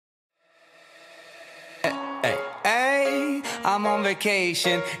I'm on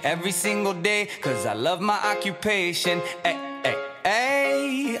vacation every single day, cause I love my occupation. Ay, ay,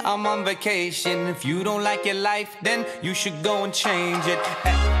 ay, I'm on vacation. If you don't like your life, then you should go and change it.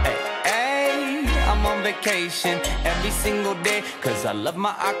 Ay, ay, ay, I'm on vacation every single day, cause I love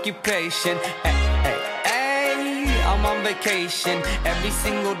my occupation. Ay, ay, ay, I'm on vacation every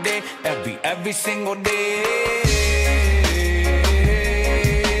single day, every single day.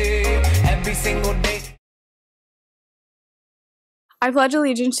 Every single day. I pledge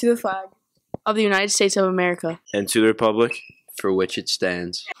allegiance to the flag of the United States of America and to the republic for which it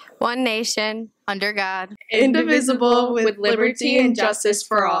stands, one nation, under God, indivisible, with liberty and justice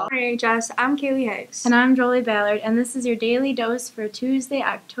for all. RHS, I'm Kaylee Hicks. And I'm Jolie Ballard, and this is your daily dose for Tuesday,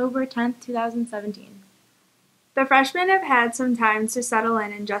 October 10th, 2017. The freshmen have had some time to settle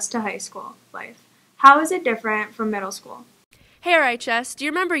in just to high school life. How is it different from middle school? Hey RHS, do you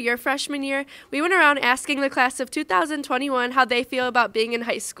remember your freshman year? We went around asking the class of 2021 how they feel about being in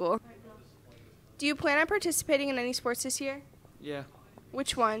high school. Do you plan on participating in any sports this year? Yeah.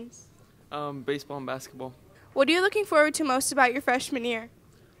 Which ones? Baseball and basketball. What are you looking forward to most about your freshman year?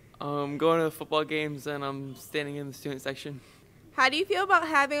 Going to the football games, and I'm standing in the student section. How do you feel about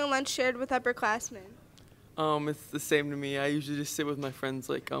having a lunch shared with upperclassmen? It's the same to me. I usually just sit with my friends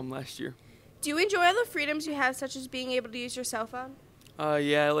like last year. Do you enjoy all the freedoms you have, such as being able to use your cell phone?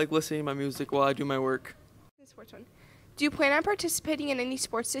 Yeah, I like listening to my music while I do my work. Sports one. Do you plan on participating in any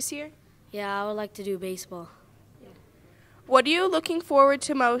sports this year? Yeah, I would like to do baseball. What are you looking forward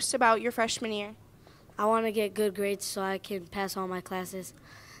to most about your freshman year? I want to get good grades so I can pass all my classes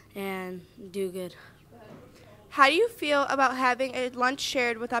and do good. How do you feel about having a lunch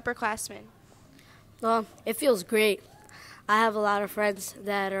shared with upperclassmen? Well, it feels great. I have a lot of friends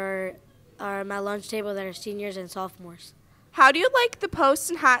that are at my lunch table that are seniors and sophomores. How do you like the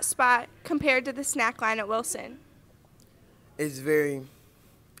Post and Hot Spot compared to the snack line at Wilson? It's an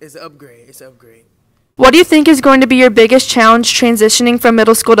upgrade. It's an upgrade. What do you think is going to be your biggest challenge transitioning from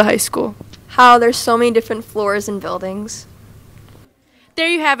middle school to high school? How there's so many different floors and buildings. There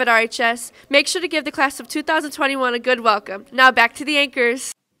you have it, RHS. Make sure to give the class of 2021 a good welcome. Now back to the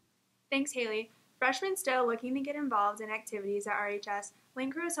anchors. Thanks, Haley. Freshmen still looking to get involved in activities at RHS,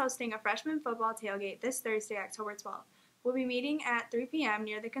 Link Crew is hosting a freshman football tailgate this Thursday, October 12th. We'll be meeting at 3 p.m.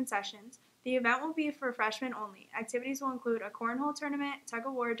 near the concessions. The event will be for freshmen only. Activities will include a cornhole tournament,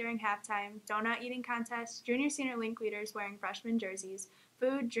 tug-of-war during halftime, donut eating contest, junior-senior Link leaders wearing freshman jerseys,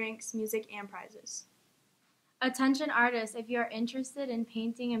 food, drinks, music, and prizes. Attention artists, if you are interested in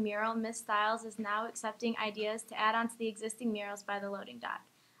painting a mural, Miss Styles is now accepting ideas to add on to the existing murals by the loading dock.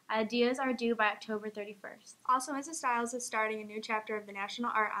 Ideas are due by October 31st. Also, Mrs. Styles is starting a new chapter of the National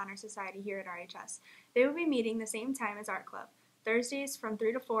Art Honor Society here at RHS. They will be meeting the same time as Art Club, Thursdays from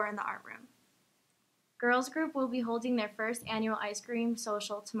 3 to 4 in the art room. Girls Group will be holding their first annual ice cream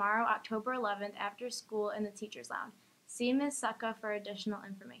social tomorrow, October 11th, after school in the Teacher's Lounge. See Ms. Succa for additional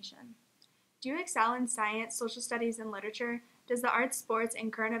information. Do you excel in science, social studies, and literature? Does the arts, sports,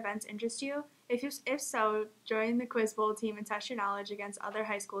 and current events interest you? If so, join the Quiz Bowl team and test your knowledge against other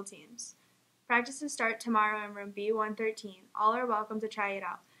high school teams. Practices start tomorrow in room B113. All are welcome to try it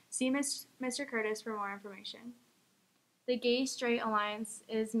out. See Mr. Curtis for more information. The Gay Straight Alliance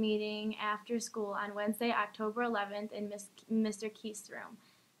is meeting after school on Wednesday, October 11th in Mr. Keith's room.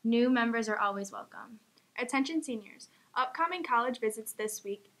 New members are always welcome. Attention seniors. Upcoming college visits this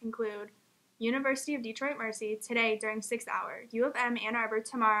week include University of Detroit Mercy today during 6th hour, U of M Ann Arbor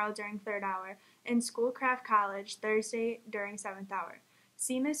tomorrow during 3rd hour, and Schoolcraft College Thursday during 7th hour.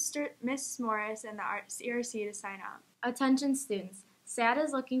 See Miss Morris and the CRC to sign up. Attention students. SAD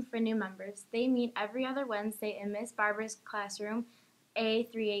is looking for new members. They meet every other Wednesday in Miss Barbara's classroom,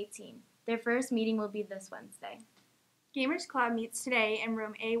 A318. Their first meeting will be this Wednesday. Gamers Club meets today in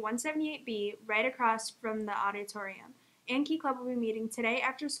room A178B right across from the auditorium. And Key Club will be meeting today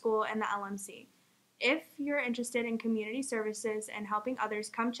after school in the LMC. If you're interested in community services and helping others,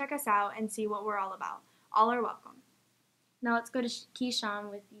 come check us out and see what we're all about. All are welcome. Now let's go to Keyshawn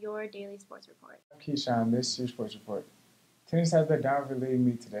with your daily sports report. Keyshawn, this is your sports report. Tennis had their Downriver League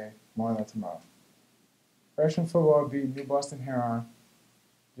meet today, more on that tomorrow. Freshman football beat New Boston Heron.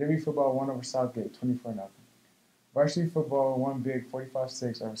 JV football won over Southgate, 24-0. Varsity football won big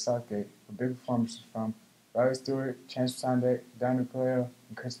 45-6 over Southgate with big performances from Riley Stewart, Chance Sande, Daniel Coelho,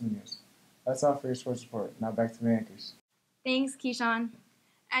 and Chris Munoz. That's all for your sports report. Now back to the anchors. Thanks, Keyshawn.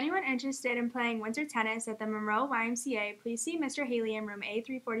 Anyone interested in playing winter tennis at the Monroe YMCA, please see Mr. Haley in room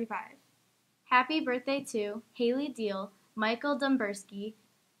A345. Happy birthday to Haley Deal, Michael Domberski,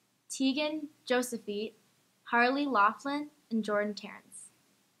 Tegan Josephite, Harley Laughlin, and Jordan Terrence.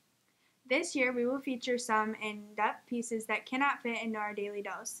 This year, we will feature some in-depth pieces that cannot fit into our daily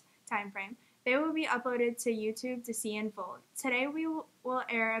dose time frame. They will be uploaded to YouTube to see in full. Today, we will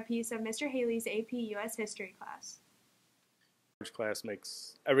air a piece of Mr. Haley's AP U.S. History class. Class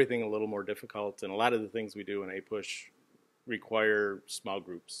makes everything a little more difficult, and a lot of the things we do in APUSH require small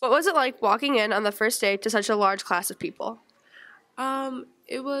groups. What was it like walking in on the first day to such a large class of people?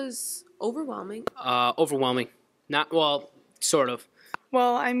 It was overwhelming. Overwhelming. Sort of.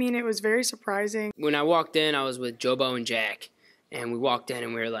 Well, I mean, it was very surprising. When I walked in, I was with Jobo and Jack, and we walked in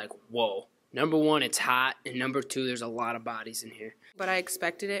and we were like, whoa. Number one, it's hot, and number two, there's a lot of bodies in here. But I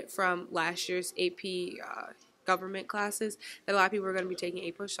expected it from last year's AP government classes that a lot of people were going to be taking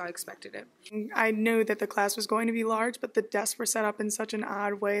APUSH, so I expected it. I knew that the class was going to be large, but the desks were set up in such an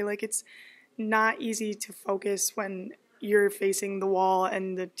odd way. Like, it's not easy to focus when you're facing the wall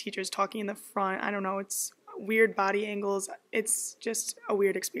and the teacher's talking in the front. I don't know, it's weird body angles. It's just a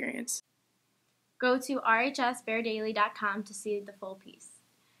weird experience. Go to rhsbeardaily.com to see the full piece.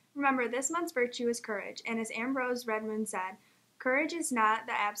 Remember, this month's virtue is courage, and as Ambrose Redmond said, courage is not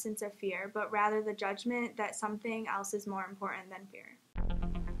the absence of fear, but rather the judgment that something else is more important than fear.